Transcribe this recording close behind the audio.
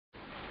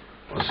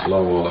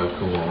السلام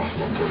عليكم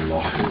ورحمة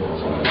الله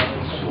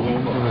وبركاته.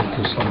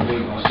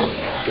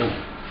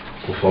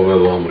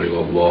 أفوض أمري إلى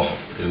الله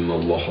إن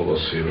الله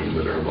بصير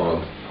بالعباد.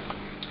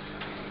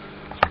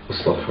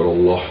 أستغفر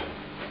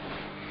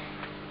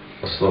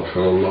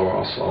الله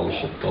وأسأل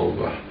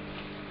التوبة.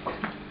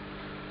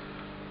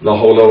 لا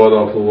حول ولا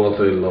قوة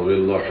إلا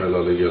بالله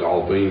العلي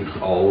العظيم.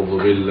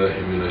 أعوذ بالله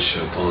من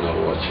الشيطان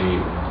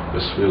الرجيم.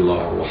 بسم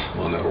الله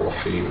الرحمن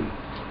الرحيم.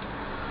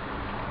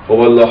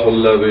 هو الله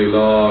الذي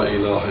لا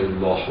إله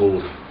إلا هو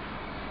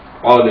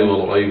عالم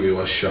الغيب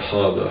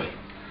والشهادة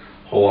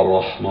هو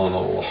الرحمن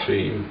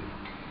الرحيم.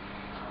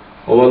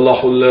 هو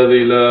الله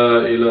الذي لا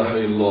إله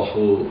إلا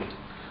هو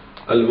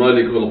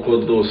الملك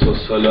القدوس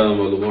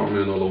السلام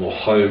المؤمن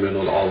المهيمن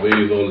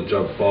العظيم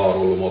الجبار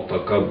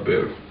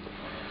المتكبر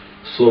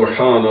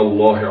سبحان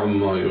الله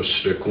عما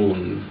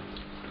يشركون.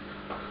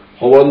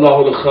 هو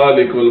الله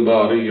الخالق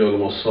الباري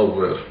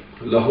المصور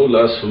له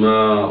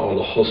الأسماء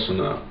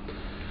الحسنى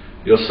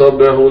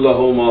يسبح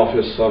له ما في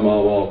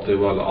السماوات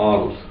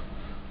والأرض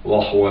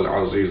وهو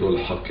العزيز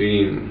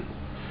الحكيم.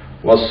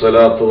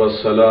 والصلاة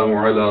والسلام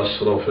على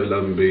أشرف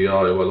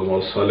الأنبياء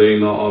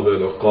والمرسلين أبي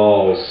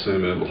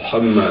القاسم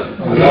محمد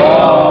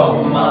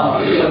اللهم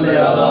صل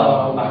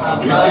على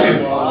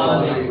محمد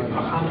وآل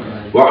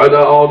محمد وعلى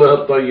آله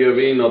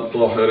الطيبين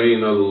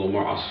الطاهرين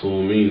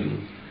المعصومين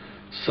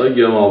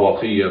سيما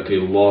بقية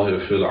الله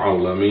في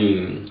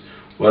العالمين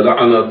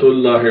ولعنة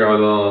الله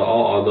على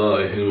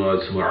أعدائهم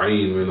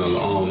أجمعين من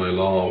الآن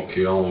إلى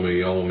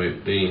يوم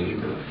الدين.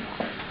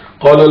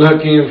 قال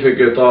الحكيم في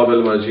كتاب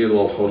المجيد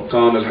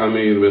والفرقان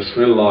الحميد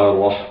بسم الله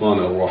الرحمن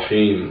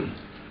الرحيم.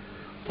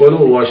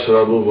 كلوا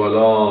واشربوا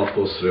ولا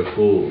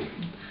تسرفوا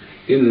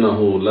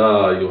إنه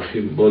لا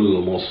يحب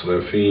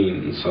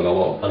المسرفين.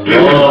 صلوات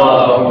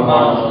اللهم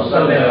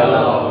صل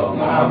على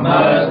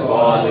محمد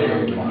وآل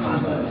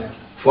محمد.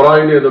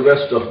 Friday, the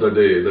best of the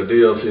day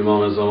of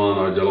Imam Zaman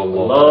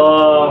Ajalallah.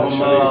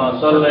 اللهم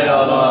صل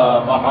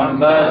على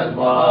محمد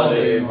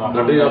وآل محمد.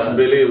 The day of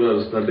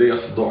believers, the day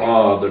of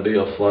dua, the day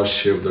of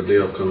worship, the day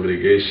of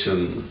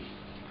congregation,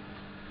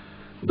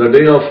 the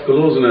day of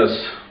closeness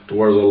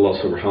towards Allah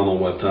subhanahu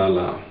wa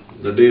ta'ala,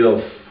 the day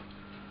of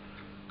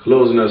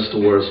closeness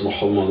towards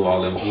Muhammad wa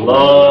ala Muhammad.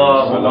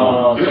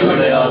 اللهم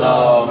صل على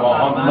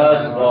محمد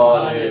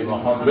وآل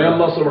محمد. May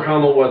Allah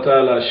subhanahu wa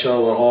ta'ala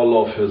shower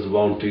all of His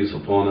bounties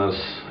upon us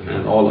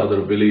and all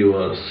other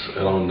believers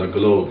around the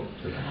globe.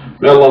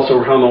 May Allah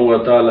subhanahu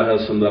wa ta'ala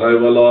hasten the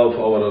arrival of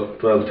our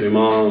 12th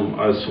Imam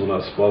as soon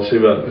as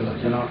possible.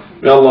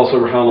 May Allah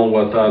subhanahu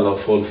wa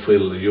ta'ala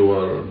fulfill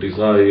your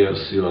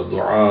desires, your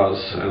du'as,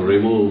 and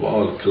remove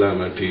all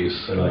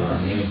calamities.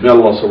 May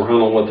Allah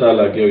subhanahu wa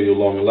ta'ala give you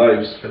long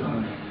lives.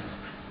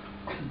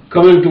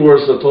 Coming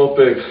towards the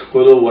topic,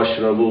 كُلُوا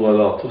وَاشْرَبُوا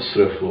وَلَا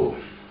تُسْرِفُوا.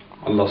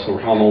 Allah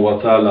subhanahu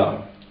wa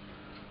ta'ala,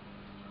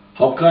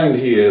 how kind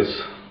He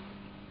is.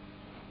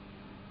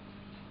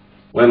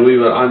 When we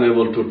were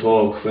unable to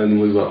talk, when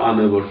we were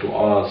unable to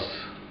ask,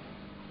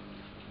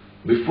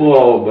 before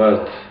our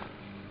birth,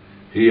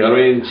 He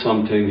arranged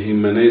something, He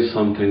managed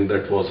something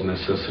that was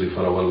necessary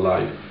for our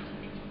life.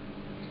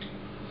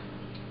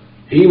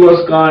 He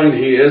was kind,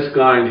 He is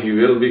kind, He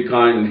will be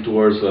kind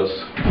towards us.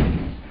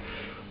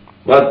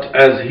 But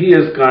as He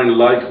is kind,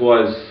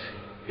 likewise,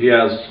 He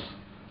has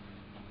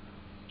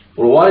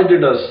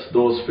provided us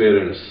those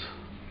parents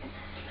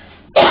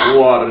who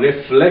are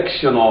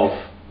reflection of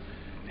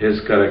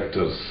His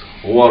characters,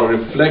 who are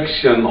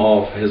reflection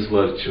of His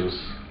virtues.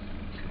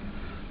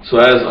 So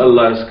as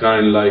Allah is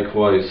kind,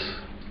 likewise,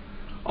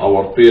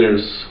 our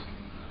parents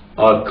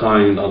are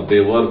kind, or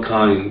they were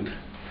kind,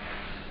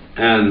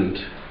 and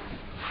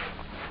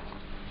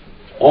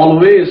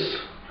always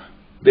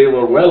they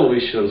were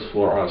well-wishers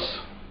for us.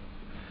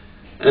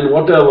 And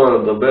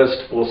whatever the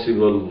best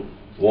possible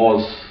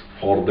was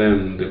for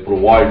them, they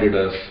provided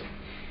us.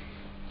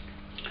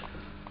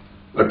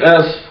 But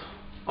as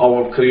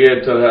our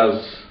Creator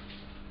has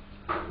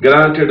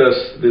granted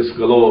us this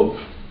globe,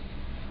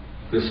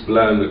 this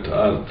planet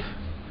Earth,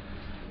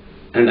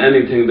 and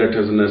anything that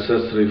is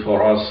necessary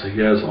for us,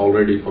 He has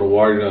already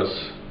provided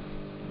us.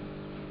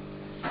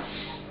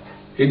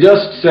 He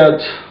just said,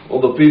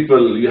 "Oh, the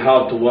people, you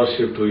have to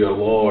worship to your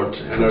Lord,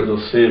 and at the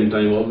same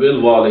time,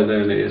 وَبِالْ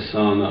وَالِدَيْنِ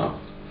إِحْسَانًا."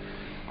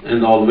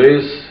 And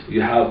always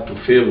you have to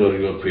favor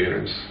your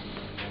parents,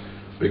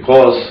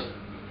 because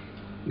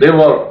they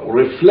were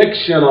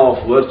reflection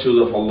of virtues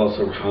of Allah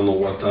subhanahu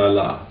wa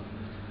ta'ala.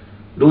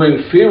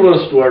 Doing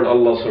favors toward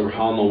Allah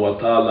subhanahu wa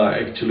ta'ala,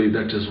 actually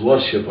that is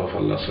worship of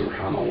Allah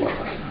subhanahu wa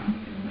ta'ala.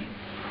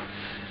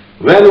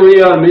 When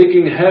we are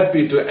making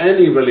happy to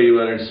any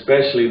believer,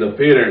 especially the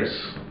parents,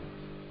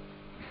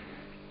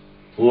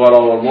 who are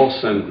our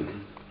mohsin,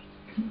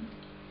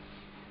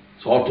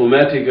 so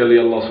automatically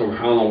Allah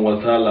subhanahu wa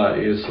ta'ala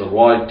is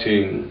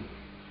writing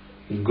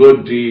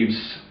good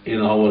deeds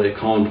in our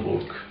account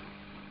book.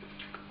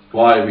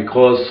 Why?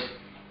 Because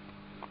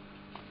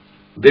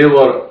they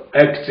were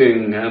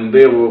acting and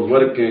they were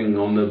working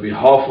on the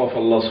behalf of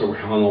Allah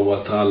subhanahu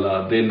wa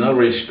ta'ala. They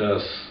nourished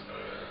us.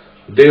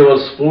 They were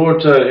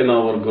supporter in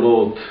our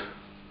growth.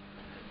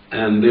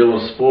 and they were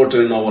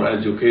supported in our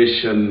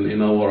education,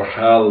 in our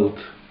health,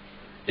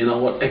 in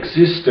our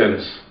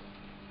existence.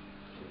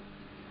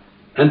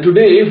 And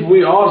today, if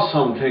we are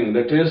something,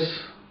 that is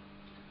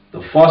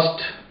the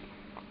first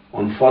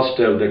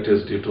step, that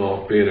is due to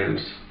our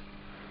parents.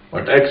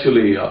 But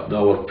actually,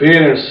 our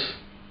parents,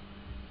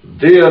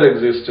 their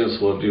existence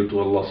was due to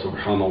Allah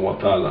subhanahu wa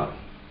ta'ala.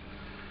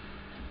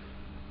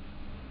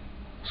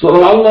 So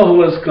Allah,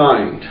 who is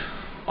kind,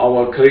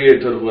 our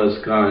Creator who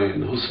is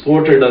kind, who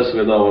supported us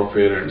with our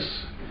parents,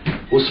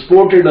 who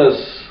supported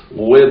us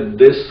with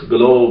this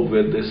globe,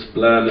 with this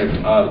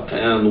planet Earth,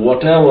 and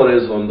whatever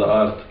is on the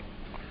earth,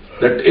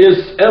 that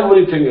is,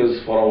 everything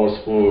is for our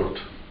support,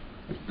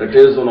 that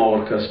is on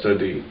our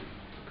custody.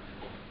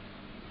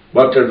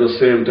 But at the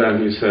same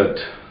time, He said,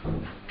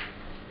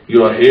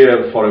 you are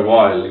here for a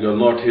while, you are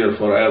not here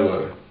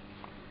forever.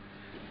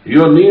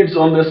 Your needs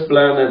on this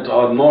planet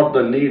are not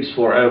the needs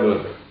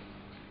forever.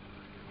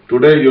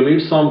 Today you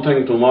need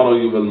something, tomorrow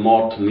you will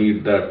not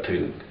need that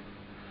thing.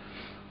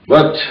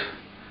 But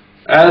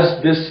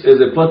as this is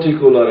a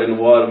particular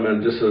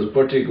environment, this is a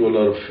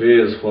particular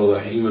phase for the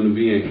human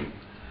being.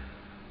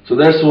 So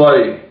that's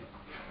why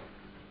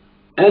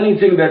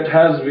anything that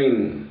has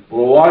been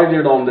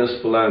provided on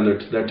this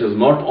planet, that is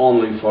not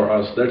only for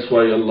us. That's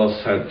why Allah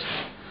said,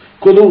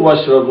 Kulu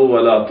washrabu wa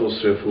la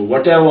tusrifu.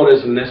 Whatever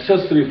is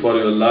necessary for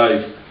your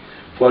life,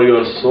 for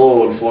your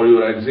soul, for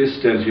your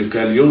existence, you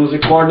can use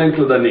according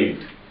to the need.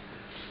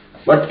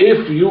 But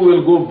if you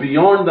will go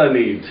beyond the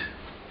need,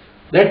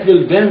 that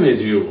will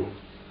damage you.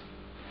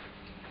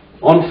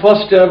 On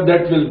first step,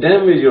 that will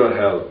damage your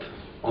health.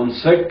 On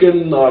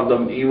second,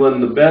 or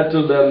even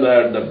better than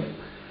that,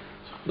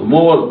 the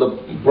more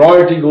the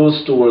priority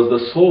goes towards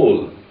the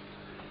soul.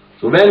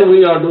 So when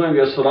we are doing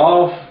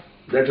israf,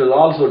 that is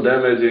also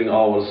damaging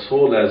our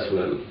soul as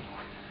well.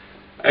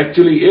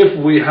 Actually,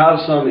 if we have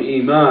some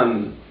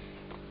iman,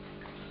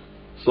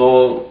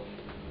 so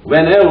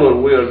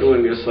whenever we are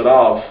doing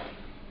israf,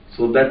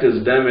 so that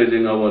is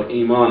damaging our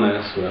iman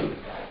as well.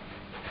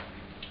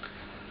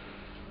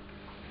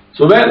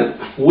 So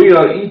when we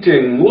are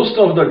eating, most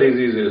of the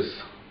diseases,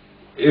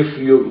 if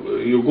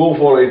you go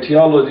for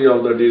etiology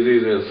of the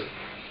diseases,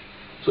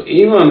 so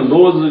even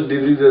those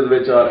diseases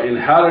which are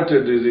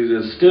inherited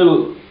diseases,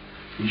 still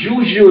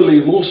usually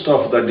most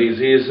of the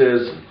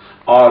diseases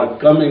are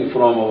coming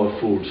from our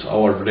foods,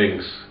 our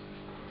drinks.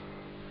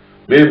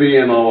 Maybe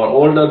in our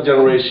older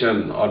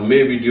generation, or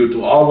maybe due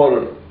to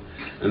our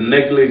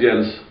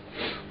negligence,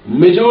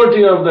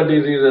 majority of the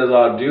diseases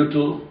are due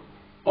to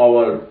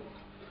our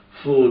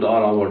food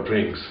or our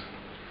drinks.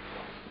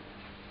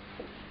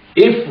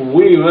 If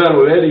we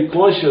were very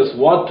conscious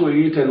what to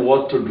eat and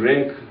what to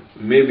drink,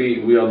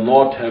 maybe we are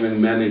not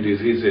having many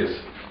diseases.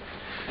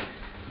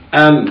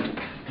 And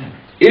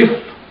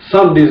if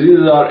some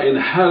diseases are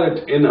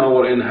inherent in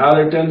our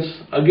inheritance,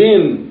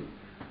 again,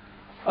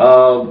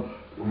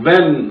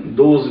 when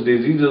those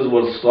diseases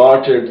were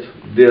started,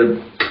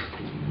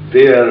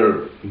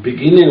 their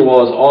beginning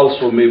was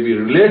also maybe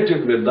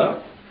related with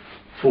the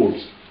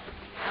foods.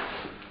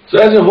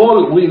 So as a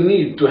whole, we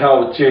need to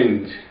have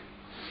change.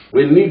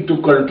 We need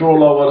to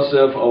control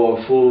ourselves,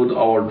 our food,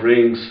 our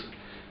drinks.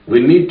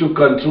 We need to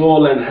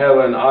control and have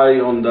an eye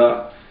on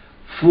the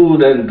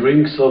food and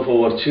drinks of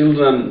our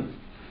children,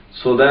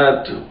 so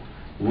that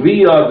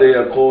we are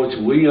their coach,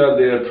 we are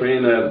their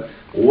trainer.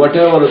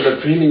 Whatever the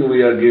training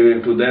we are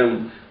giving to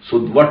them, so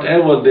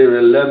whatever they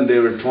will learn, they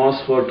will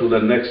transfer to the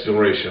next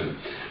generation.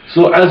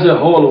 So as a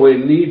whole, we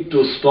need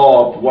to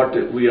stop what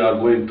we are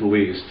going to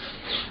waste.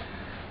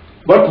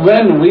 But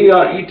when we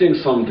are eating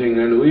something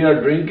and we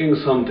are drinking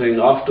something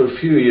after a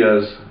few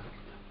years,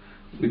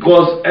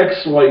 because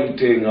extra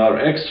eating or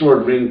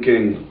extra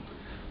drinking,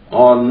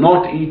 or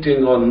not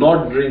eating or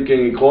not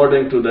drinking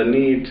according to the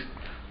need,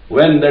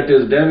 when that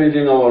is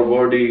damaging our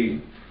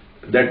body,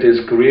 that is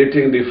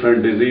creating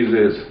different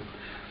diseases.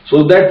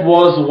 So that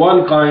was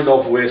one kind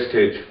of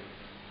wastage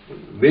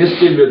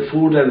with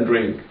food and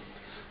drink.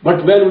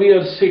 But when we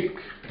are sick,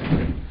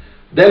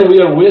 then we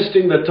are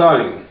wasting the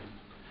time.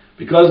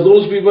 Because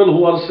those people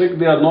who are sick,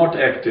 they are not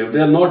active, they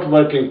are not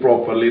working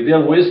properly, they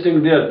are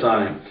wasting their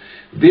time.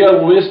 They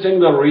are wasting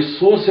the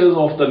resources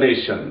of the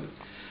nation.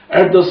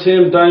 At the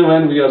same time,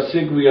 when we are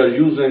sick, we are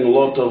using a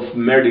lot of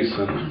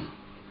medicine.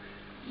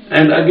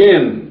 And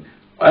again,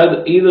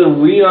 either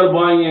we are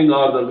buying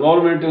or the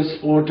government is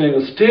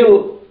supporting,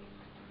 still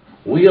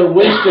we are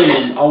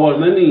wasting our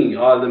money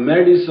or the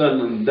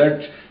medicine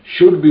that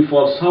should be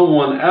for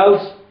someone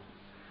else.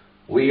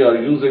 We are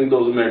using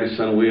those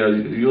medicine, we are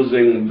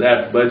using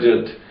that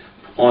budget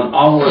on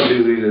our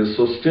diseases,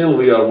 so still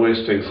we are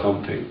wasting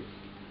something.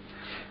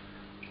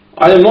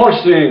 I am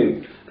not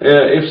saying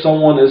if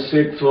someone is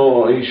sick,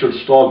 so he should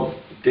stop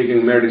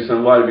taking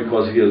medicine. Why?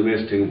 Because he is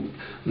wasting.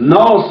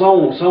 Now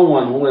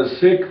someone who is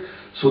sick,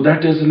 so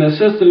that is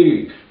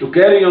necessary to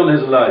carry on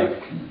his life.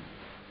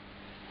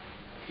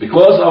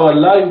 Because our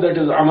life, that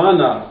is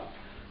amana,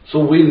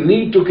 so we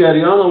need to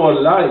carry on our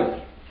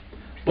life.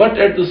 But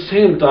at the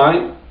same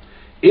time,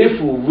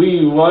 if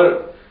we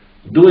were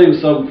doing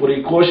some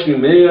precautionary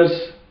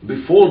measures,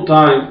 before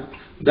time,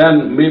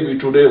 then maybe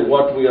today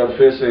what we are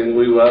facing,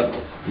 we were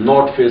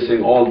not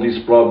facing all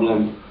these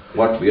problems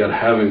what we are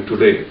having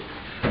today.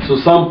 So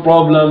some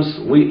problems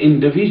we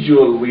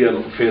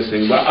are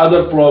facing, but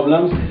other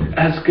problems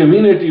as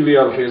community we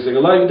are facing,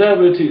 like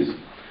diabetes.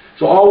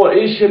 So our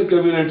Asian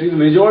communities,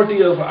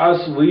 majority of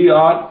us, we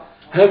are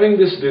having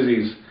this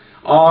disease,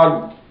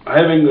 or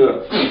having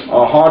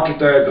a heart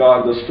attack,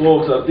 or the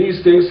strokes, or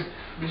these things.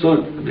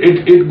 So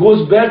it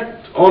goes back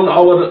on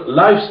our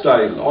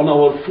lifestyle, on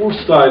our food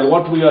style,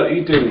 what we are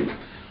eating,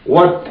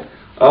 what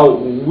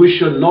we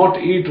should not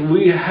eat,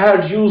 we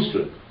had used.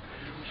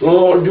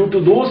 So due to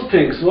those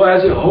things, so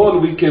as a whole,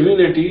 we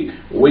community,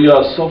 we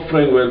are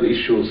suffering with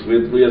issues,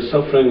 we are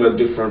suffering with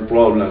different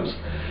problems.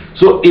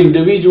 So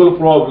individual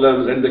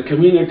problems and the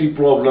community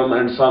problem,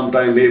 and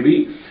sometimes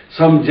maybe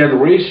some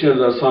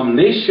generations or some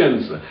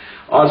nations,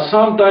 or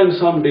sometimes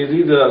some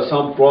diseases or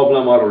some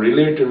problem are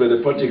related with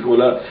a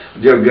particular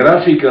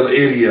geographical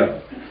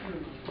area,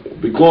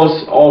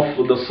 because of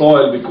the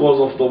soil, because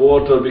of the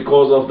water,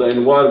 because of the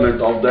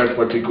environment of that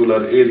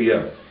particular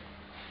area.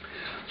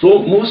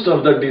 So most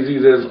of the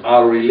diseases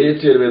are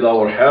related with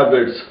our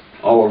habits,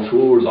 our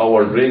foods,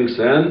 our drinks,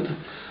 and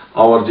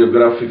our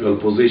geographical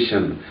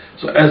position.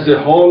 So as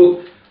a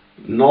whole,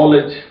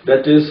 knowledge,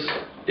 that is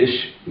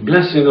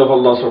blessing of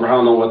Allah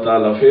subhanahu wa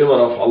ta'ala, favor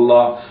of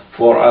Allah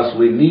for us.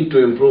 We need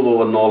to improve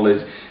our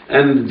knowledge.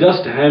 And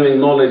just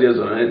having knowledge is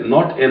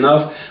not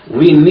enough.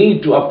 We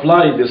need to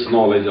apply this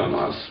knowledge on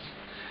us.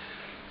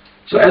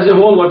 So as a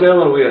whole,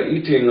 whatever we are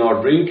eating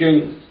or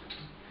drinking,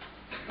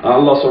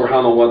 Allah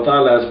subhanahu wa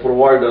ta'ala has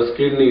provided us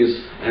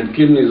kidneys, and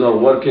kidneys are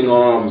working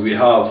on our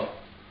behalf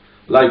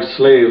like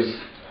slaves,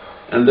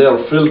 and they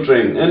are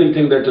filtering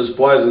anything that is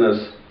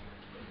poisonous,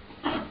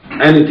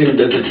 anything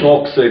that is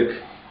toxic,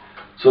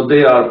 so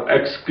they are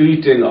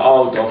excreting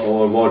out of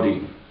our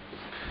body.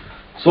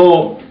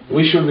 So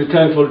we should be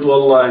thankful to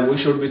Allah, and we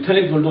should be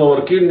thankful to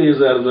our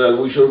kidneys as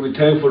well. We should be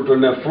thankful to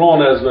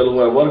nephron as well, who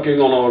are working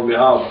on our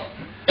behalf.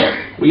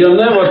 We are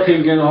never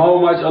thinking how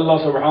much Allah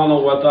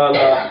subhanahu wa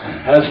ta'ala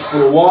has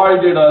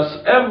provided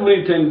us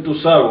everything to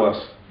serve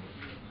us.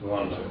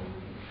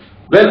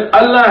 When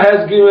Allah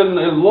has given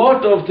a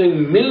lot of things,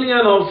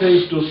 million of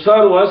things to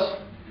serve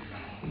us,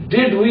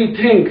 did we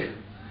think,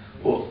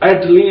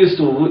 at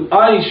least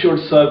I should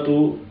serve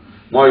to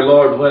my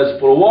Lord who has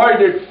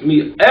provided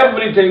me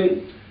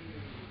everything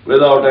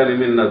without any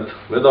minnat,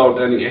 without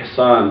any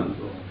ihsan,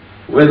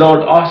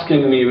 without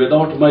asking me,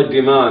 without my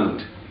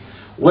demand,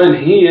 when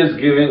He is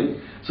giving.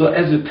 So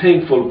as a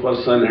thankful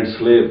person and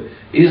slave,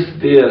 is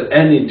there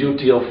any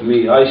duty of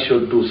me? I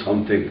should do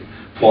something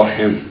for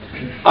Him.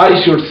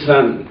 I should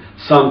send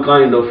some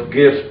kind of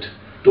gift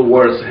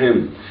towards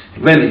Him.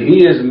 When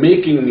He is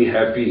making me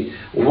happy,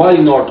 why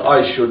not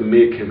I should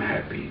make Him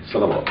happy?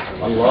 Salawat.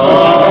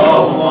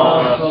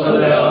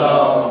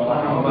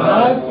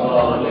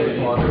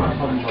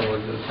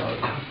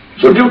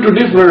 So due to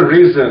different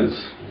reasons,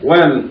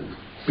 when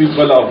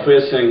people are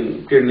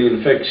facing kidney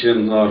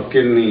infection or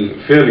kidney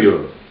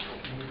failure,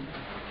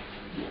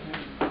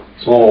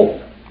 so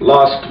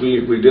last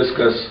week we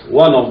discussed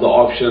one of the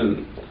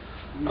options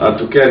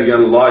to carry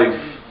on life,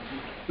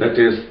 that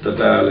is the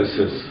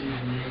dialysis.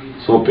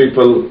 So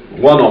people,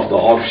 one of the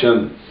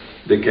options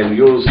they can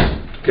use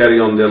to carry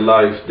on their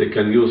life, they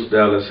can use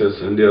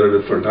dialysis, and there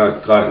are different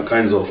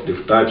kinds of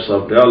types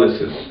of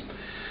dialysis.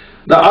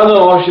 The other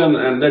option,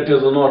 and that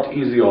is a not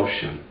easy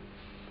option,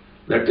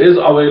 that is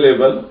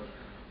available,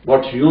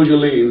 but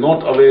usually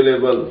not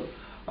available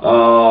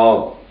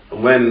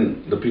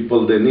when the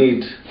people they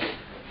need.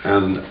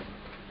 And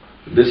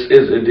this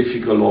is a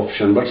difficult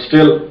option, but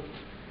still,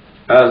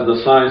 as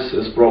the science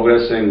is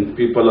progressing,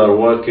 people are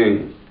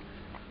working,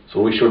 so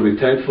we should be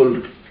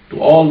thankful to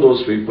all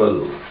those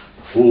people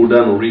who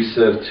done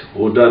research,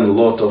 who done a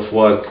lot of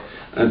work,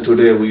 and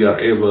today we are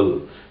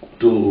able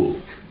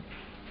to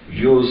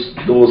use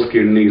those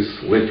kidneys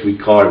which we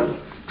call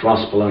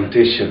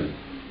transplantation.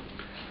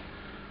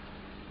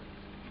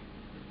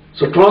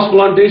 So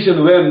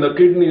transplantation, when the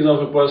kidneys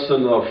of a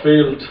person are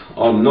failed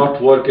or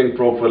not working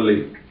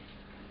properly,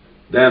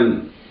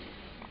 then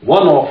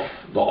one of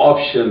the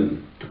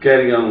option to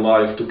carry on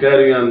life, to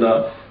carry on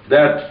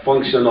that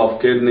function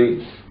of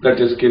kidney, that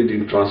is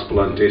kidney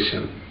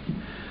transplantation.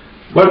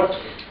 But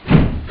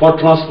for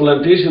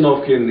transplantation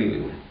of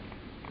kidney,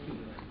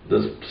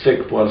 the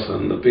sick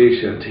person, the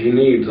patient, he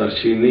needs or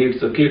she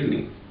needs a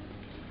kidney,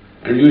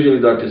 and usually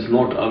that is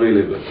not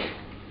available.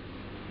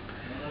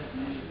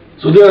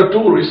 So there are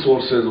two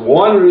resources.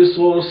 One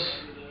resource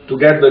to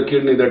get the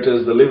kidney, that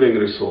is the living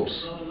resource.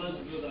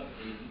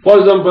 For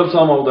example,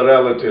 some of the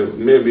relative,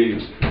 maybe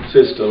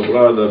sister,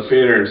 brother,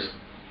 parents,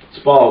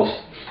 spouse,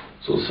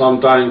 so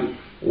sometime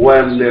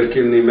when their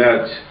kidney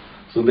match,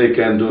 so they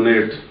can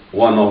donate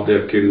one of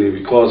their kidney,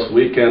 because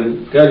we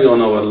can carry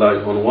on our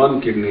life on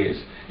one kidney.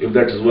 If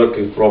that is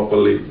working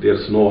properly,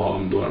 there's no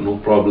harm, no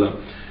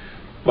problem.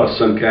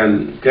 Person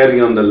can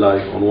carry on the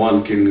life on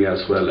one kidney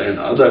as well, and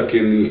other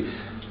kidney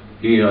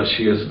he or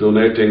she is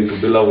donating to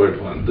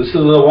beloved one. This is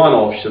the one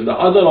option. The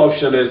other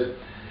option is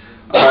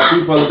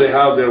people, they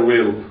have their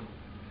will.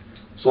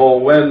 So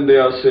when they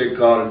are sick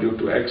or due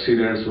to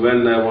accidents,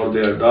 whenever they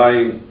are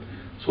dying,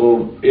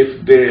 so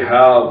if they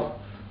have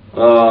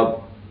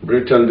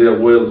written their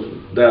will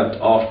that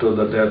after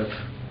the death,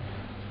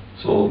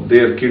 so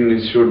their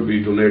kidneys should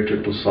be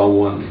donated to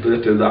someone.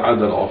 That is the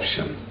other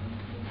option.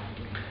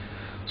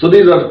 So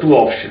these are two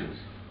options.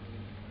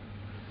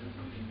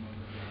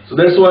 So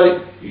that's why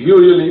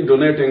usually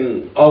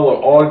donating our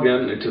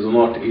organ, it is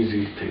not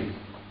easy thing.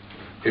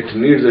 It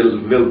needs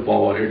a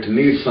willpower, it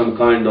needs some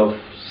kind of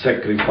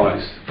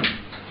sacrifice.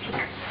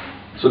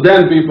 So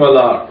then people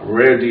are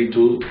ready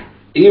to,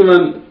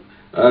 even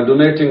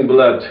donating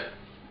blood,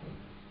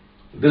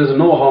 there is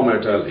no harm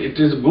at all. It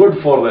is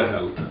good for the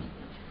health.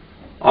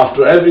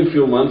 After every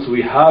few months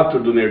we have to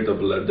donate the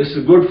blood. This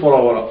is good for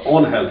our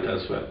own health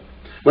as well.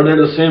 But at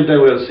the same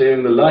time we are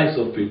saving the lives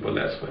of people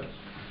as well.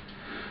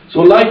 So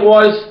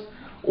likewise,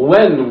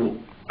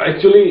 when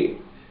actually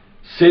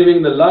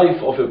saving the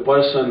life of a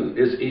person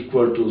is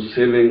equal to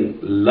saving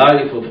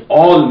life of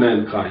all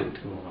mankind.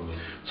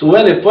 So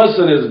when a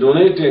person is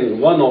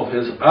donating one of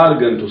his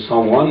organ to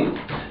someone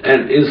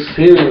and is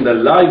saving the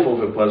life of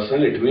a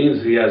person, it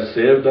means he has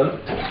saved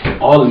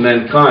all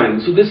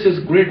mankind. So this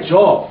is great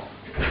job.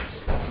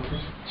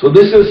 So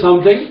this is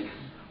something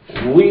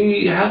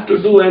we have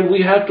to do, and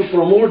we have to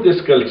promote this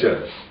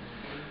culture.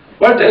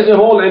 But as a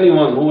whole,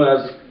 anyone who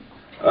has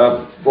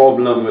a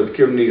problem with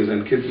kidneys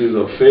and kidneys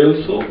have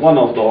failed, so one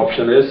of the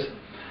option is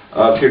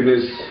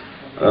kidneys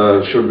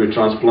should be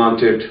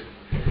transplanted.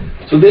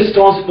 So this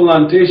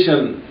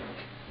transplantation,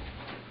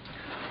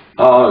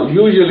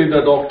 usually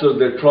the doctors,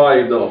 they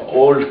try the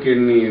old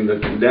kidney, the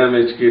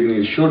damaged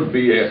kidney should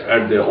be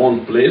at their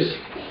own place.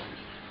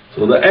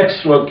 So the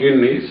extra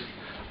kidneys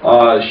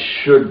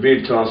should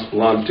be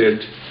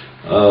transplanted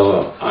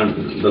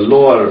on the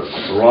lower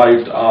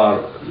right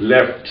or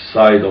left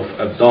side of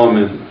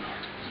abdomen,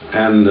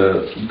 and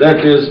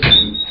that is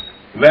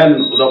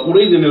when the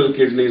original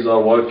kidneys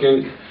are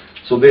working.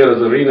 So there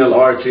is a renal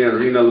artery and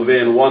renal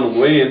vein, one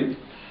vein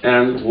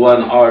and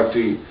one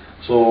artery.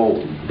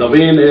 So the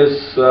vein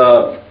is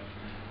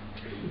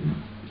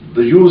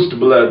the used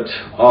blood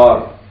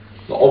or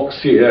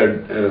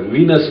the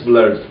venous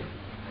blood,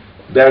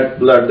 that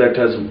blood that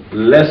has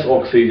less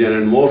oxygen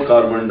and more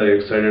carbon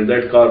dioxide, and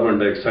that carbon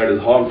dioxide is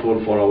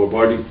harmful for our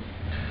body.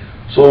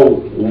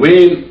 So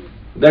vein,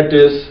 that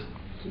is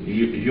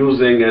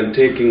using and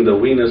taking the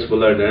venous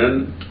blood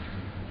and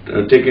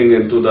taking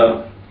into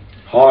the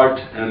heart,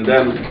 and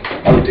then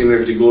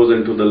ultimately goes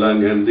into the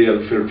lung, and their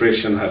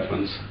filtration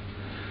happens.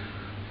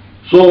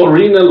 So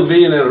renal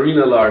vein and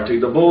renal artery,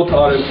 the both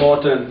are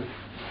important.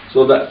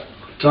 So the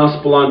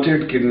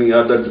transplanted kidney,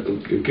 or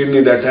the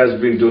kidney that has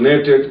been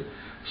donated,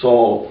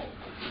 so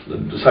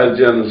the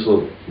surgeons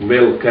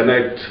will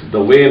connect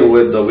the vein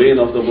with the vein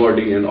of the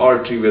body and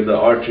artery with the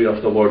artery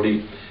of the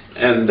body,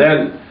 and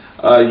then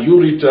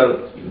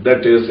ureter,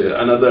 that is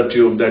another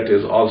tube that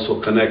is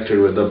also connected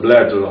with the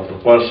bladder of the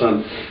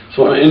person.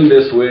 So in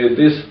this way,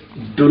 this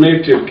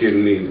donated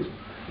kidney,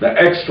 the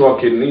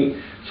extra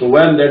kidney, so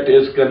when that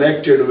is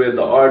connected with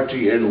the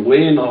artery and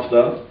vein of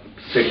the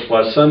sick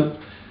person,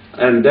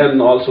 and then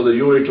also the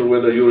ureter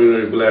with the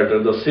urinary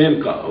bladder, the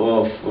same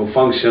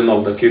function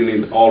of the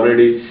kidney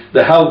already,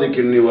 the healthy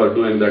kidney were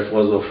doing, that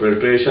was the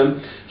filtration.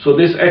 So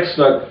this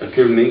extra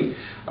kidney,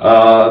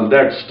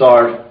 that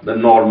start the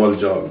normal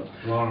job.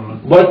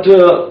 But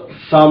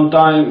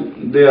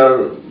sometime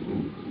there,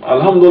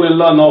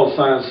 alhamdulillah, now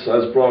science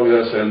has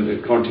progress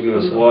and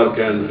continuous work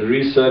and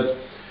research.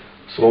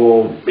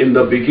 So in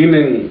the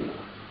beginning,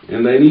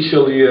 in the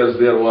initial years,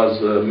 there was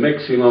a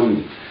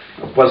maximum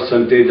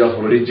percentage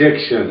of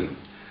rejection,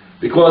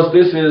 because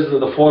this is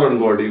the foreign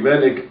body.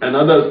 When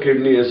another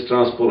kidney is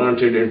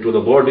transplanted into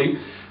the body,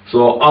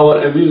 so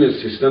our immune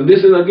system,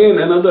 this is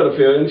again another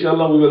affair.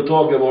 Inshallah, we will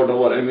talk about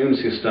our immune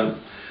system.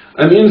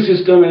 Immune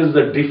system is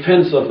the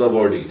defense of the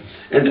body,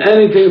 and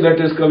anything that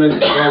is coming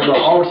from the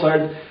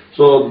outside,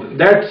 so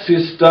that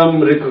system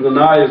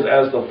recognized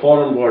as the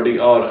foreign body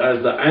or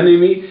as the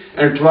enemy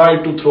and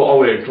try to throw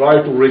away,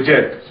 try to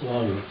reject.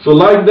 So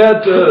like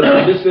that,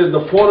 this is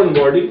the foreign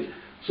body.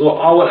 So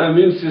our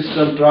immune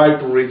system tried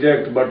to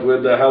reject, but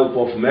with the help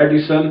of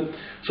medicine,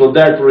 so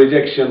that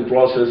rejection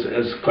process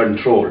is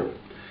controlled.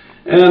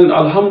 And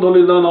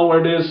alhamdulillah,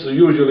 nowadays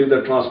usually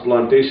the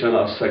transplantation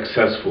are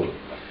successful.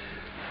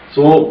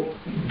 So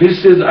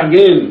this is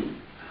again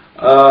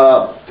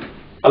Allah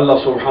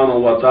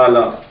subhanahu wa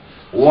ta'ala,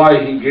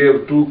 why He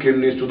gave 2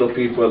 kidneys to the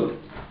people.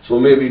 So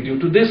maybe due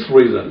to this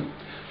reason.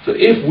 So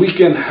if we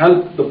can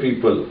help the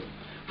people,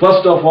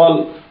 first of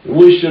all,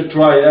 we should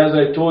try, as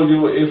I told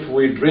you, if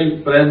we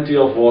drink plenty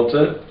of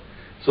water,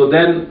 so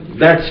then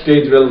that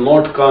stage will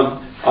not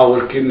come,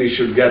 our kidney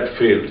should get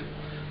failed.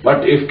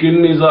 But if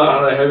kidneys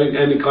are having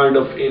any kind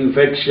of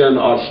infection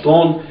or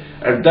stone,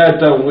 at that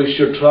time we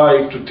should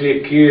try to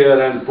take care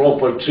and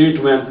proper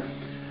treatment.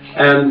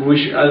 And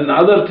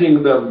another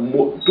thing, the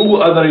 2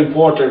 other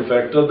important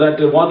factors, that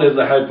one is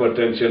the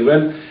hypertension.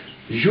 When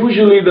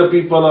usually the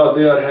people are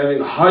having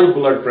high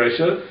blood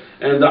pressure,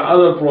 and the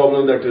other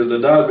problem, that is the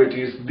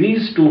diabetes,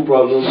 these two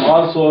problems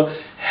also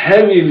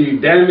heavily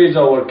damage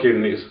our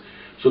kidneys.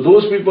 So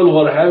those people who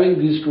are having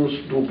these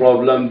two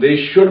problems, they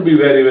should be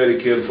very, very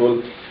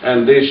careful,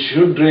 and they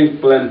should drink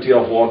plenty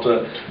of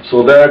water,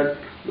 so that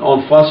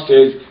on first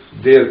stage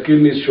their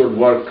kidneys should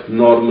work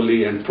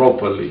normally and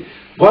properly.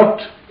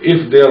 But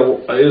if there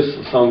is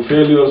some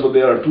failure, so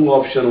there are two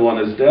options. One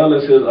is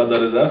dialysis,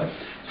 other is a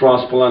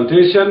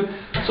transplantation.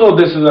 So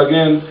this is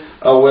again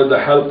with the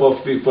help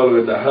of people,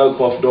 with the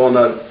help of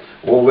donor,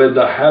 or with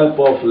the help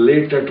of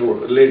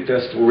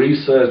latest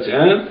research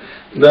and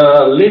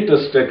the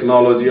latest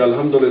technology.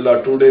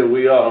 Alhamdulillah, today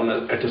we are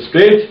at a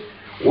stage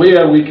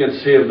where we can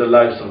save the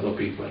lives of the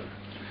people.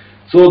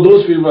 So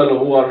those people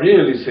who are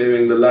really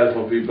saving the life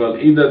of people,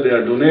 either they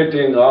are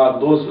donating, or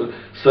those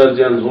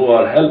surgeons who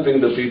are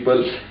helping the people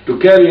to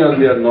carry on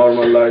their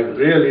normal life,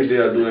 really they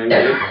are doing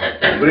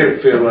a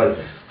great favor.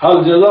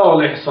 Hal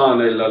jaza'ul ihsan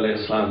illa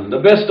al-ihsan. The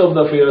best of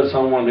the favor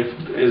someone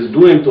is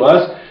doing to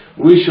us,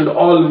 we should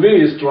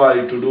always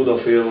try to do the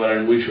favor,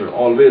 and we should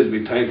always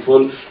be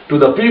thankful to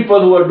the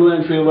people who are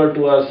doing favor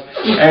to us,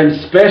 and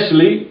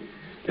especially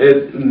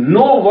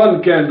no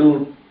one can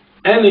do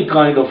any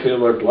kind of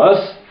favor to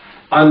us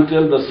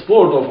until the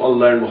support of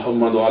Allah and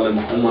Muhammad wa ala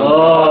Muhammad.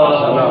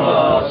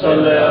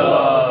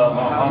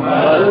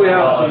 We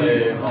have to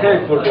be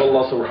thankful to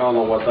Allah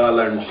subhanahu wa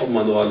ta'ala and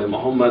Muhammad wa ala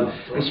Muhammad,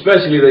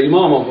 especially the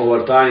Imam of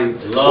our time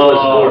who is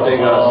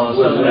supporting us,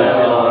 who is doing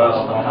for us,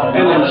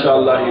 and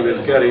inshallah he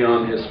will carry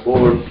on his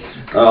support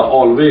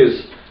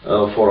always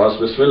for us.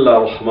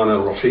 Bismillah ar-Rahman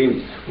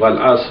ar-Rahim. Wal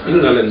asr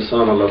innal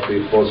insana lafi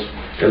khusr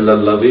illa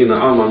alladhina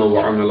amanu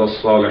wa amilu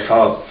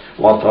as-salihat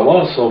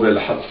وتواصوا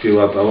بالحق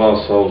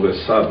وتواصوا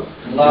بالصبر.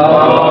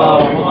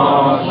 اللهم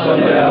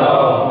صل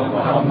على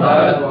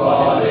محمد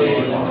وعلى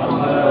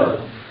محمد.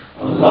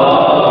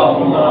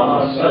 اللهم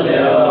صل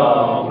على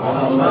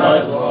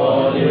محمد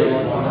وعلى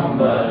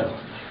محمد.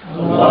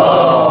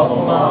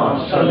 اللهم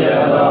صل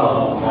على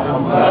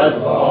محمد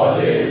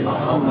وعلى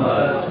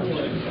محمد.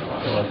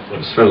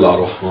 بسم الله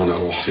الرحمن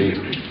الرحيم.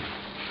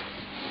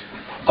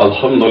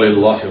 الحمد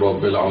لله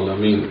رب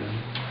العالمين.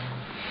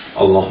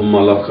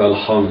 اللهم لك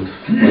الحمد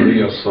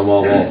ولي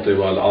السماوات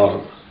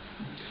والأرض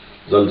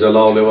ذا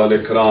الجلال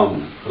والإكرام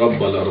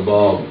رب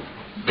الأرباب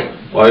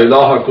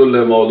وإله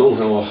كل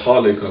مولوه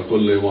وخالق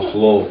كل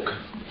مخلوق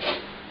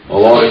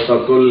ووارث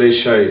كل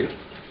شيء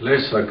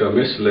ليس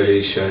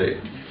كمثله شيء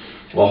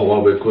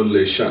وهو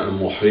بكل شيء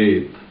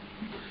محيط.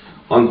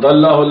 أنت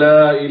الله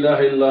لا إله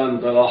إلا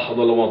أنت الأحد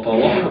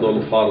المتوحد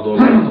الفرد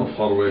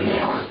المتفرد.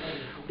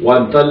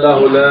 وأنت الله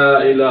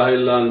لا إله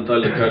إلا أنت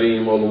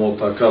الكريم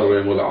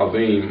المتكرم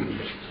العظيم.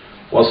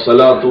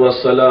 والصلاة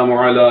والسلام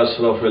على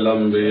أشرف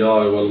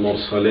الأنبياء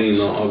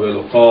والمرسلين أبي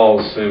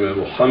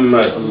القاسم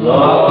محمد.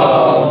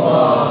 اللهم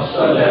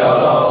صل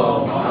على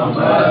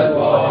محمد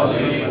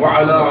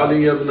وعلى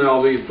علي بن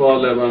أبي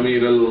طالب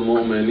أمير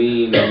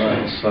المؤمنين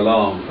عليه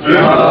السلام.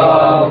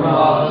 اللهم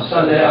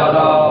صل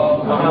على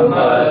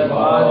محمد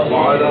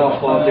وعلى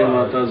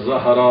فاطمة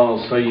الزهراء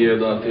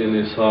سيدة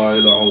نساء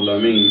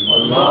العالمين.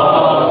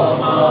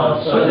 اللهم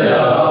صل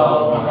على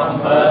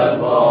محمد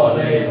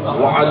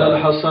وعلى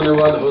الحسن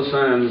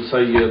والحسين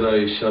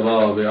سيدي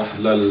الشباب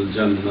أهل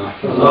الجنة.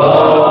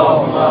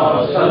 اللهم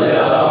صل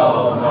على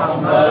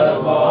محمد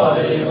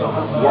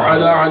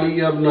وعلى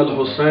علي بن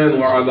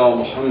الحسين وعلى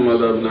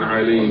محمد بن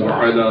علي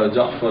وعلى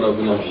جعفر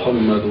بن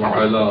محمد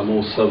وعلى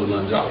موسى بن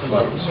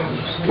جعفر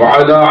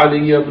وعلى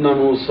علي بن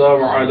موسى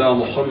وعلى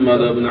محمد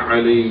بن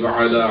علي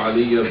وعلى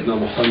علي بن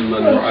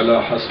محمد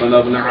وعلى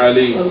حسن بن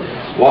علي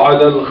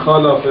وعلى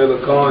الخلف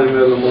القائم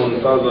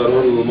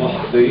المنتظر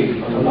المهدي.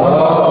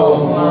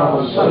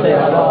 اللهم صل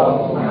على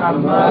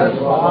محمد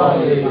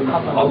وعلى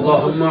محمد.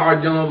 اللهم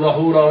عجل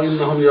ظهوره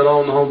إنهم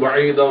يرونه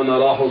بعيدا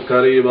ونراه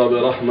قريبا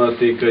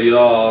برحمتك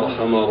يا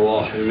أرحم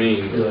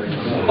الراحمين.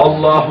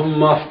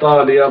 اللهم افتح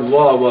لي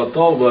أبواب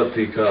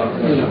توبتك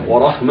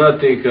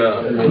ورحمتك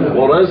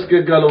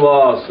ورزقك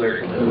الواسع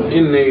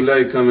إني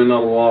إليك من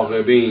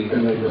الراغبين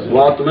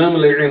وأتمم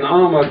لي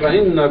إنعامك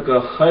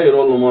إنك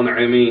خير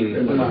المنعمين.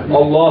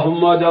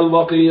 اللهم اجعل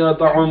بقية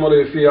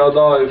عمري في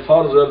أداء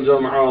فرض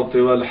الجمعات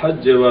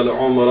والحج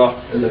والعمرة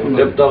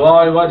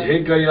ابتغاء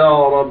وجهك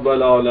يا رب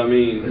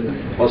العالمين.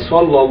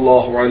 وصلى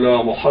الله على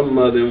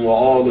محمد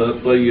وآله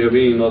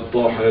الطيبين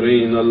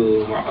الطاهرين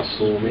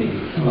المعصومين.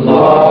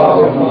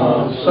 اللهم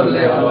صل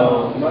على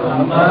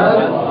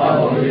محمد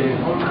وعلى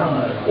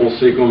محمد.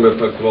 أوصيكم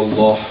بتقوى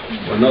الله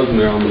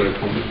ونظم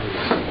أمركم.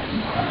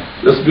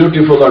 This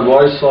beautiful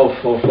advice of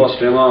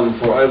first Imam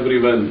for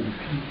everyone.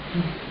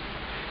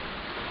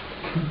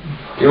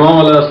 Imam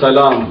alayhi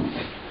salam,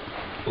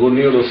 who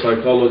knew the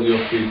psychology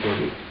of people,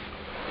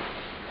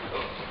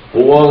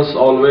 who was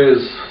always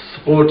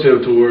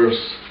supportive towards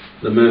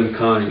the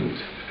mankind,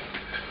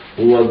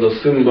 who was the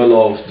symbol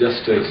of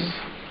justice,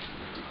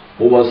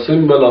 who was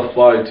symbol of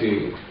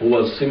piety, who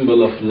was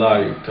symbol of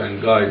light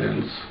and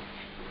guidance.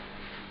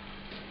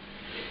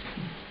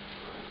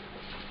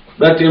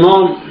 That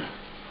Imam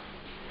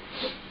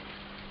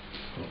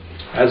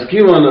has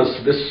given us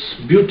this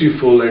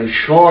beautiful and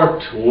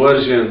short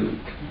version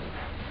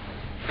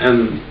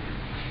and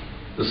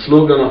the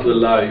slogan of the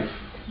life,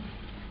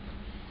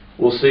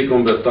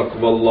 أوصيكم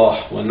بتقوى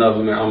الله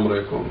ونظم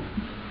أمركم.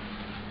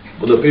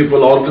 But the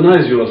people,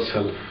 organize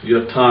yourself,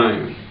 your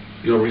time,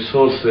 your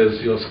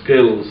resources, your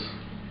skills,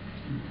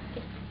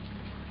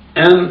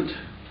 and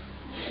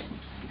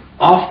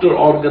after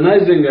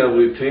organizing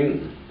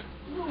everything,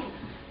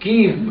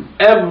 keep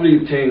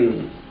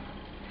everything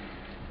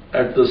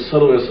at the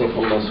service of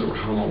Allah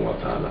subhanahu wa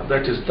ta'ala.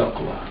 That is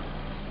taqwa.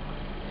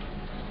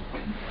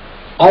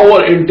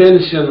 Our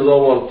intentions,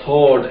 our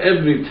thought,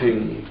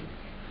 everything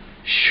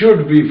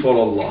should be for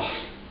Allah.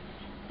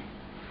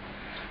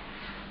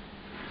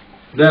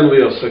 Then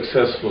we are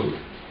successful.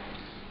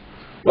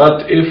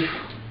 But if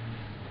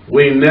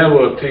we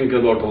never think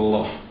about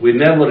Allah, we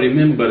never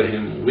remember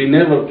Him, we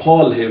never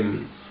call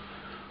Him,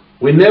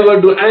 we never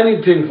do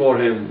anything for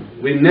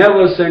Him, we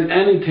never send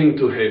anything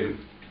to Him,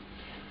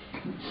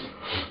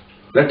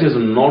 that is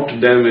not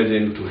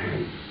damaging to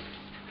Him.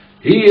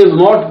 He is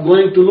not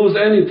going to lose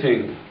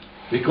anything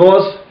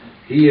because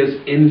He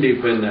is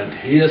independent.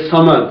 He is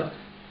Samad.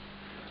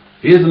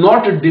 He is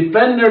not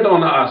dependent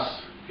on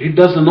us. He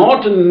does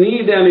not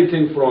need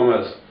anything from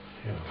us.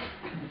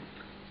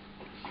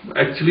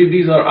 Actually,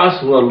 these are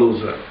us who are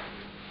losers.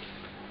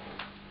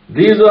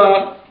 These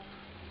are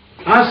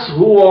us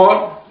who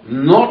are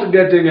not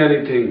getting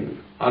anything,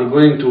 are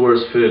going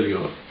towards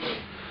failure.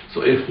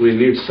 So if we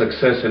need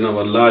success in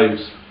our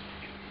lives,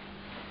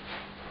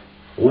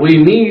 we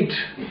need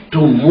to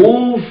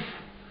move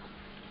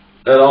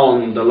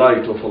around the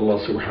light of Allah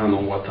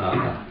subhanahu wa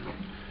ta'ala,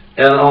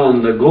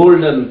 around the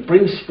golden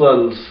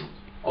principles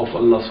of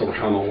Allah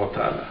subhanahu wa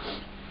ta'ala.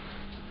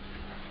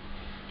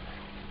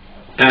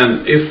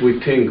 And if we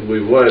think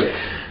we work,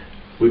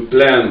 we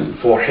plan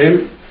for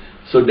Him,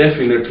 so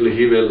definitely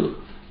He will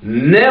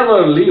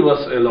never leave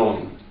us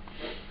alone.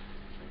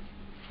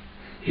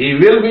 He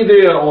will be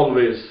there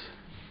always.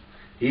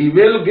 He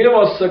will give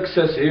us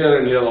success here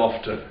and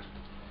hereafter.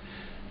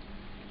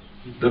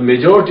 The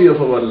majority of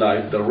our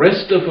life, the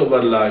rest of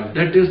our life,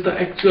 that is the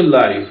actual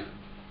life.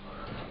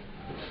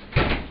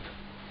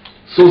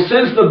 So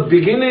since the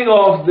beginning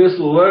of this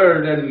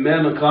world and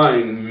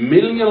mankind,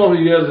 millions of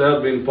years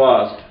have been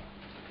passed.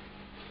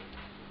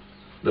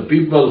 The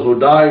people who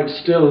died,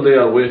 still they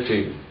are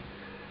waiting.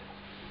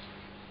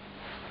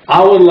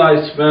 Our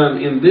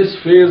lifespan in this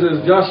phase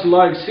is just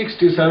like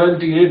 60,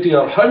 70, 80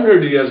 or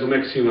 100 years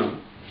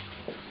maximum.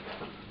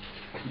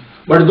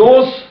 But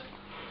those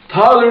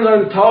thousands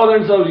and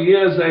thousands of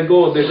years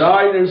ago, they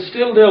died and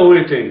still they are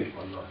waiting.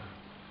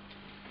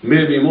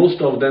 Maybe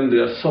most of them, they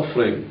are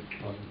suffering.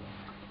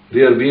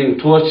 They are being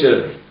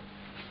tortured.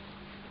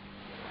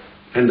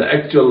 And the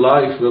actual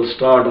life will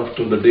start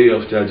after the day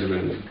of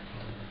judgment.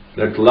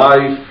 That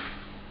life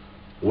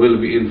will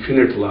be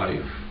infinite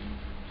life.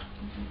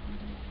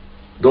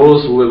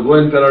 Those who will go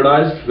in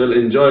paradise will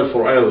enjoy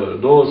forever.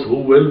 Those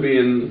who will be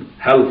in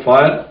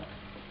hellfire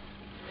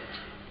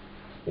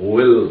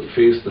will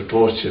face the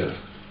torture.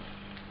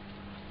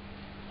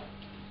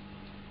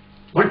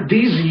 But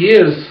these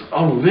years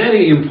are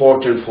very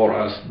important for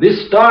us.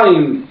 This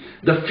time,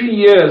 the few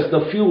years,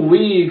 the few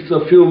weeks,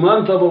 the few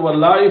months of our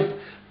life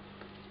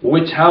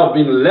which have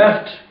been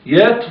left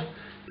yet,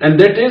 and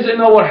that is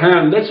in our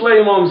hand. That's why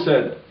Imam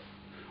said,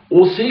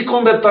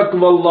 "Usikum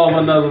bitaqwallah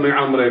wa nazmi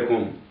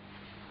amrakum."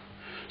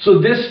 So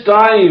this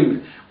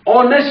time,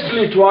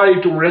 honestly try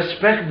to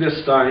respect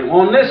this time.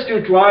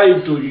 Honestly try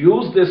to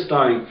use this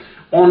time.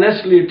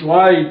 Honestly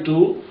try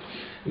to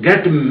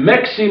get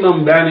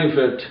maximum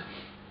benefit,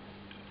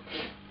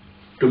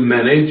 to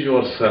manage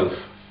yourself,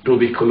 to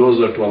be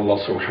closer to Allah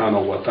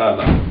subhanahu wa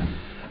ta'ala.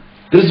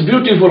 This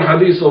beautiful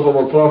hadith of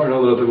our Prophet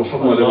Hazrat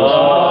Muhammad.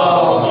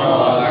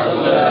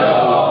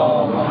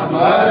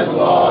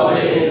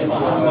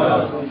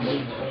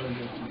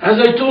 As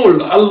I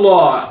told,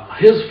 Allah,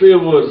 His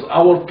favors,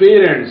 our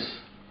parents,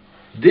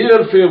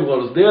 their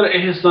favors, their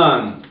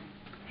ihsan,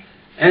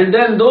 and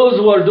then those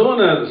who are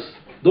donors,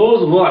 those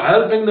who are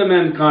helping the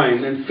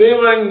mankind and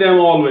favoring them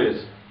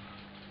always.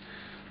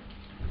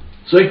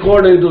 So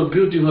according to a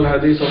beautiful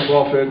hadith of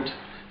Prophet,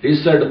 he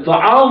said,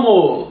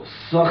 "Ta'amu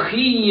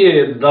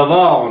sakhiyye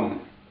dawa'un."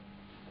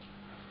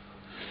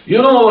 You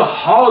know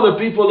how the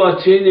people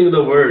are changing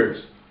the words.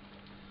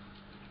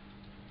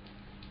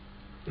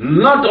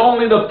 Not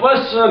only the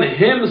person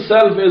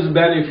himself is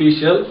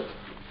beneficial,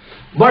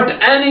 but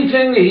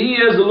anything he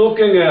is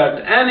looking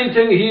at,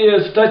 anything he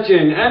is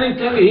touching,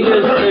 anything he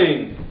is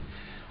saying,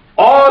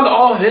 all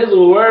of his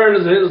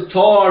words, his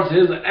thoughts,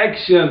 his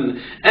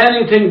action,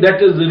 anything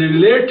that is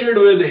related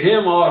with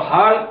him or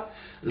her,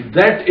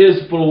 that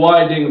is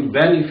providing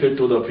benefit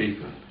to the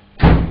people.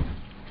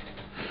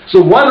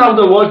 So one of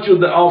the virtues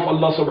of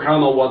Allah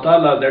subhanahu wa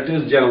ta'ala, that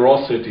is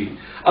generosity.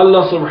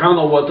 Allah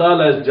subhanahu wa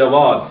ta'ala is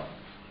Jawad.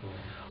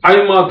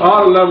 Aimmat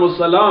alayhi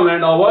salam,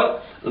 and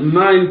our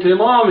ninth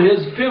Imam,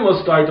 his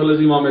famous title is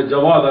Imam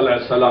Jawad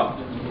alayhi salam.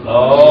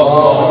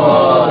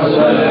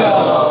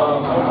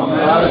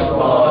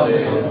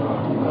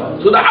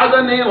 So the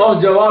other name of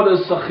Jawad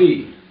is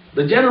Sakhi,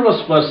 the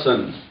generous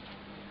person.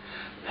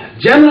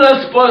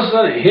 Generous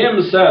person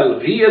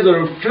himself, he is a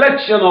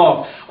reflection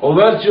of a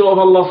virtue of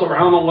Allah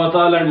subhanahu wa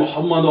ta'ala and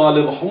Muhammad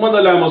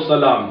alayhi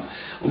salam.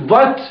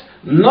 But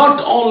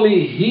not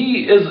only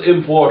he is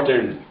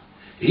important,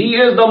 he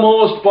is the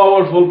most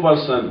powerful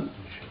person.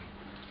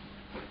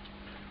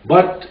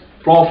 But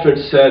Prophet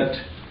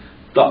said,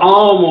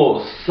 Ta'amu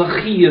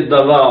sakhi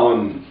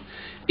dawaun.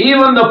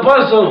 Even the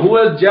person who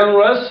is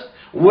generous,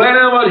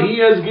 whenever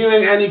he is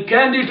giving any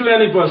candy to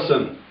any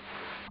person,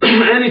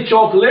 any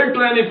chocolate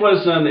to any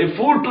person, a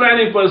food to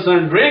any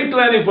person, drink to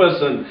any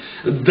person,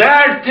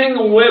 that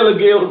thing will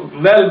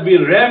be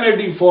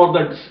remedy for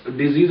the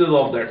diseases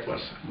of that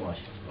person.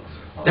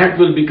 That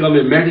will become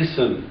a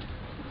medicine.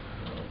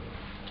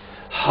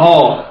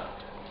 How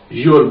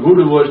your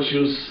good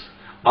virtues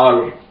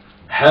are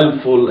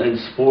helpful and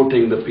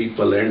supporting the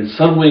people and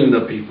serving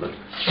the people.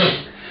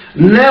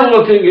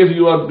 Never think if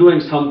you are doing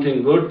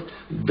something good,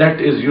 that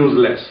is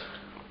useless,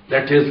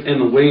 that is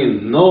in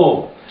vain.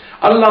 No.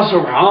 Allah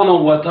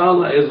subhanahu wa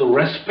ta'ala is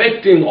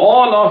respecting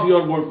all of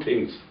your good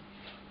things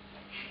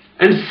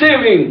and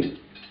saving,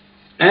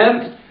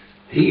 and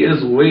He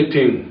is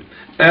waiting.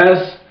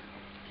 As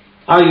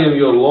I am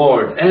your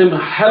Lord, I am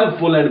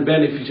helpful and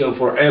beneficial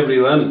for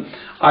everyone.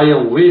 I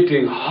am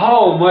waiting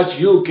how much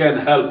you can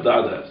help the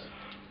others.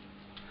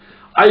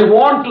 I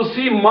want to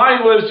see my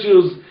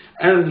virtues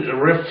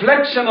and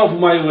reflection of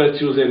my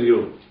virtues in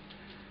you.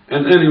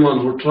 And anyone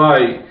who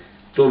try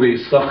to be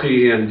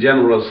sakhi and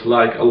generous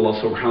like Allah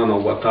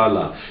subhanahu wa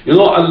ta'ala. You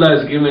know,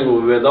 Allah is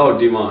giving without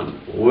demand,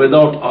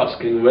 without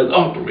asking,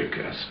 without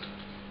request.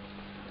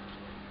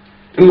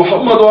 In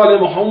Muhammad,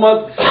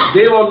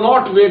 they were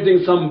not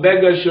waiting some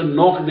beggar should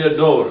knock their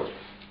door.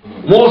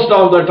 Most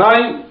of the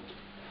time,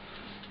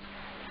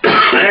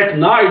 at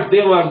night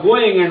they were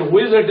going and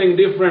visiting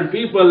different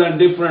people and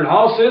different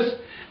houses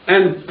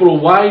and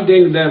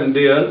providing them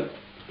their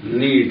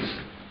needs.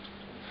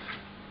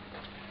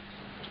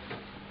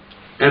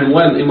 And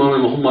when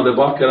Imam Muhammad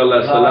Baqir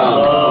alayhi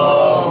salam,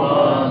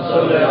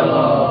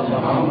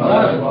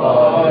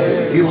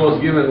 he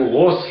was given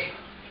ghusl,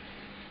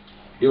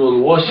 he was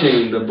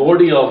washing the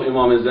body of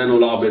Imam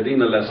Zainul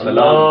Abidin alayhi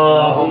salam.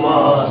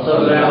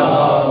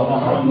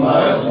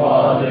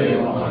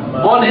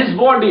 On his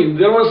body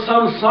there were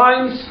some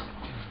signs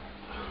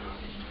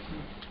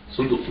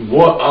of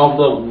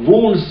the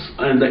wounds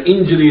and the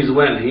injuries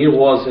when he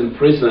was in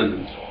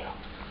prison.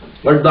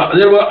 But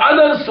there were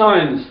other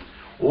signs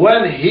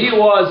when he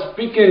was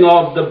picking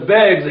up the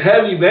bags,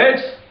 heavy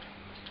bags,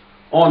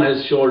 on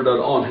his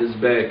shoulder, on his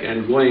back,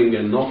 and going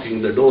and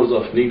knocking the doors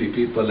of needy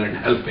people and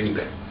helping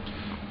them.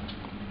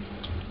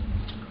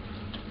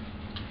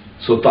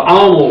 So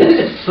ta'amu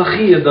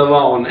sakhi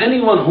dawaun.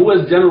 Anyone who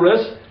is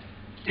generous,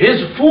 his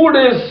food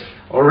is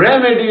a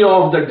remedy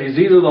of the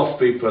diseases of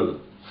people.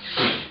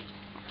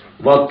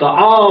 Wa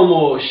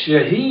ta'amu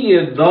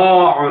shahi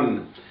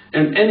da'un.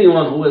 And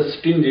anyone who is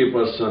stingy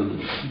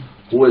person,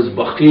 who is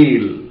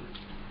bakhil,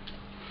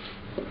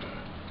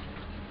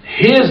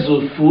 his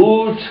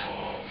food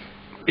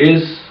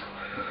is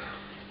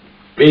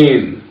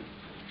pain,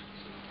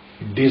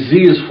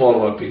 disease for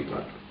our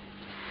people.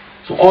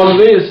 So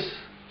always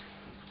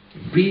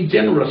be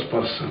generous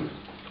person.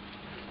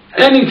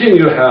 Anything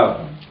you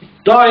have,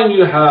 time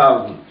you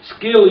have,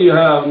 skill you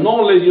have,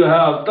 knowledge you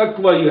have,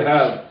 taqwa you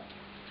have,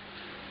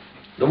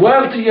 the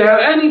wealth you have,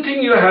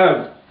 anything you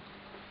have,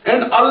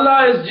 and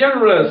Allah is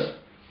generous.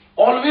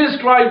 Always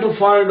try to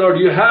find out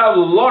you have a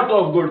lot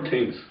of good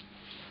things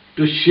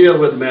to share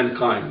with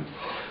mankind.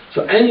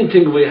 So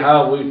anything we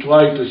have, we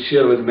try to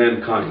share with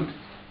mankind.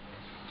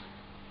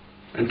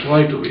 And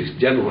try to be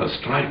generous,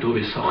 try to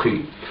be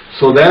sakhi.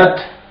 So that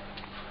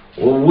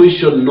we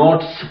should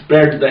not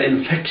spread the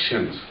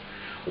infections.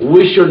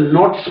 We should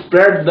not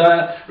spread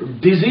the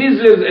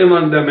diseases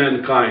among the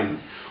mankind.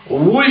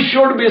 We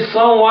should be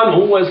someone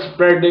who is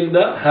spreading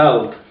the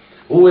health,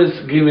 who is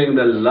giving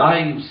the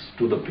lives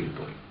to the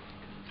people.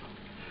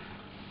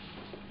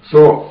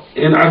 So,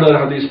 in other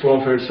hadith,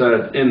 Prophet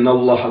said, Inna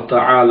Allah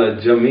Ta'ala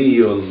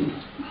Jameel.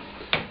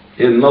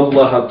 Inna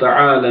Allah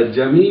Ta'ala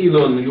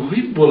Jameelun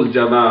yuhibbul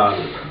jamal.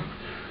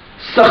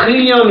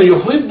 Sakhiyun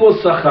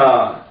yuhibbul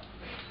sakha.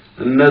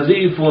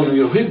 Nazifun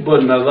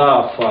yuhibbul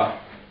nadafa.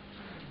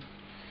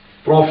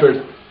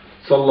 Prophet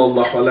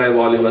Sallallahu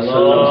Alaihi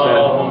Wasallam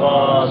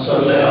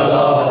said,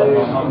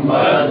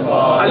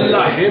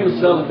 Allah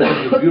Himself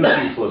is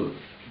beautiful.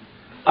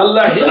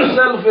 Allah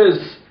Himself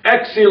is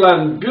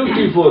excellent,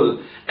 beautiful.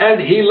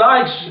 And He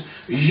likes,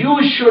 you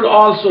should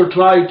also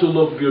try to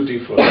look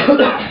beautiful.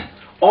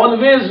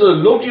 Always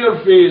look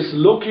your face,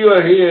 look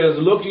your hairs,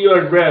 look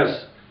your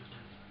dress.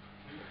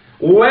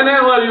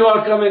 Whenever you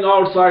are coming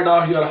outside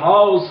of your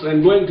house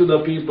and going to the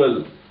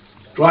people,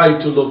 try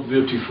to look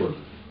beautiful.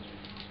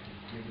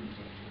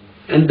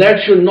 And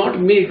that should not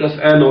make us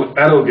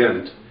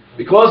arrogant,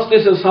 because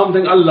this is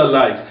something Allah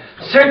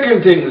likes.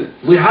 Second thing,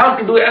 we have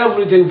to do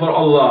everything for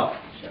Allah,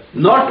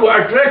 not to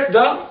attract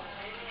the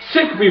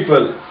sick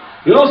people.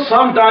 You know,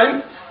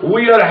 sometimes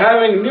we are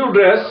having new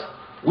dress,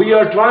 We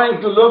are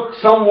trying to look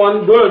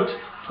someone good.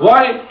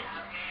 Why?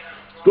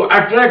 To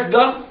attract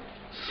the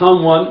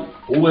someone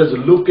who is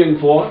looking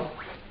for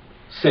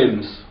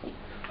sins.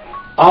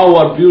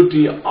 Our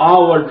beauty,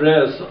 our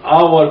dress,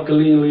 our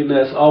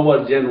cleanliness,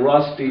 our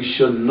generosity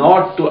should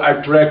not to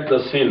attract the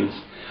sins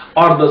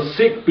or the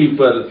sick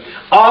people.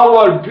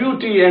 Our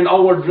beauty and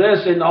our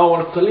dress and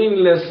our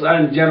cleanliness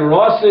and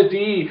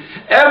generosity,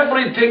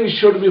 everything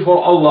should be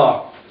for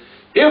Allah.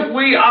 If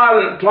we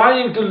are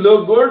trying to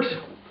look good,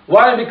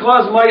 why?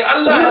 Because my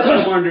Allah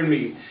has commanded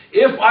me.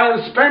 If I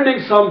am spending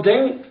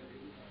something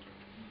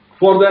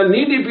for the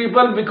needy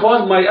people,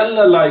 because my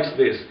Allah likes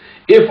this.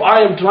 If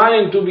I am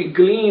trying to be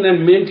clean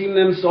and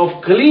maintenance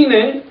of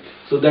cleaning,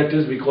 so that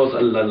is because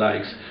Allah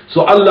likes.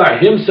 So Allah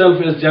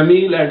Himself is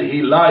Jameel and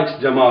He likes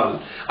Jamal.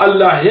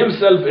 Allah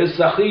Himself is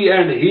Sakhi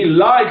and He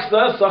likes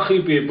the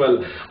Sakhi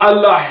people.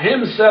 Allah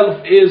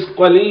Himself is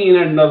Qaleen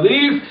and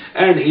Nadif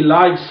and He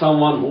likes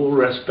someone who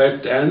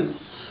respects and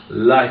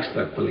likes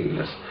the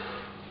cleanness.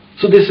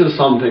 So this is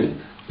something.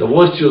 The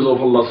virtues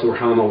of Allah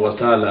subhanahu wa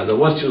ta'ala, the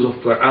virtues of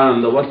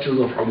Quran, the virtues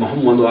of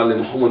Muhammad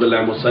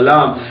alayhi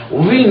salam,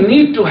 we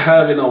need to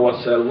have in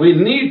ourselves. We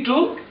need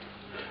to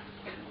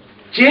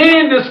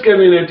change this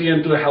community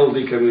into a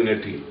healthy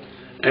community.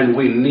 And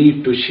we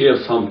need to share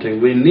something.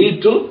 We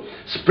need to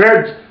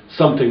spread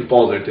something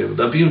positive.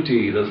 The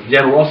beauty, the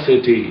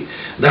generosity,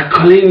 the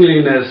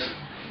cleanliness.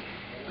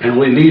 And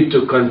we need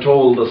to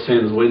control the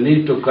sins. We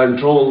need to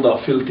control the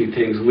filthy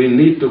things. We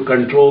need to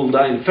control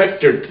the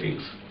infected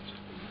things.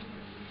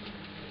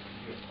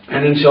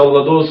 And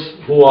inshallah, those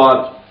who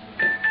are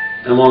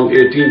among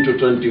 18 to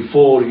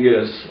 24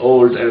 years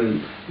old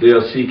and they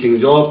are seeking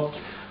job,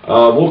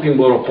 Woking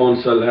Borough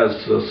Council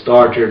has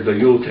started the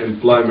Youth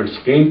Employment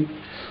Scheme.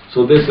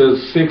 So this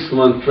is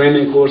 6-month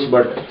training course,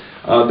 but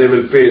they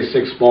will pay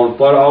 £6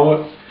 per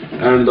hour,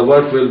 and the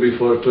work will be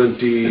for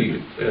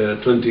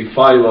 25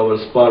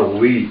 hours per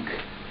week.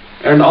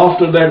 And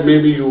after that,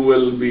 maybe you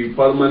will be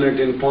permanent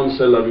in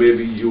council, or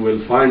maybe you will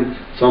find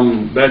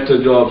some better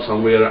job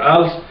somewhere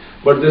else.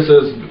 But this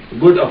is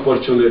good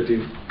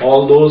opportunity.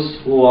 All those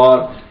who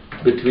are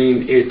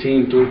between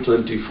 18 to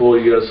 24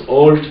 years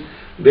old,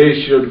 they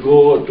should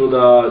go to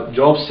the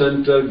job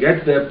center,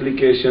 get the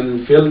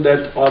application, fill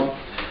that up,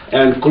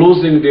 and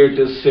closing date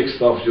is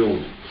 6th of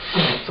June.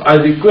 So I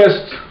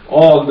request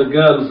all the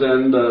girls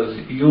and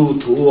the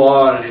youth who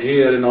are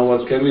here in our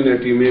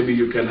community, maybe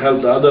you can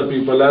help the other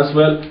people as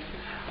well.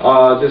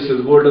 This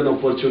is golden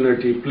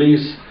opportunity.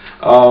 Please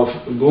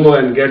go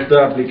and get the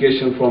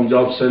application from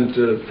job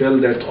center,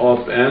 fill that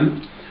up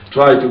and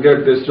try to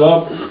get this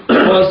job.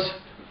 First,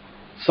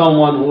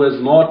 someone who is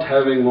not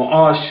having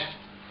mu'ash,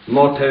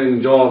 not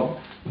having job,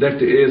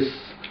 that is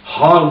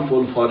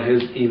harmful for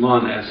his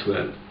iman as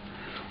well.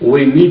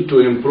 We need to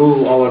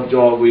improve our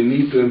job, we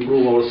need to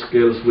improve our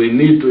skills, we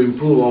need to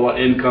improve our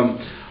income,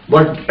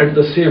 but at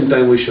the same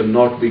time we should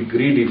not be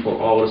greedy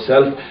for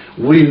ourselves.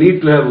 We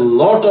need to have a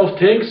lot of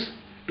things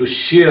to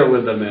share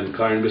with the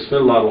mankind.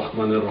 Bismillah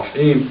ar-Rahman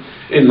ar-Rahim.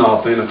 Inna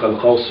a'tainaka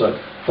al-Kawthar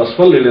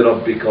fasfalli li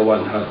rabbika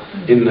wanhar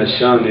inna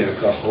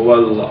shani'aka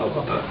huwal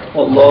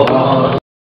abtar.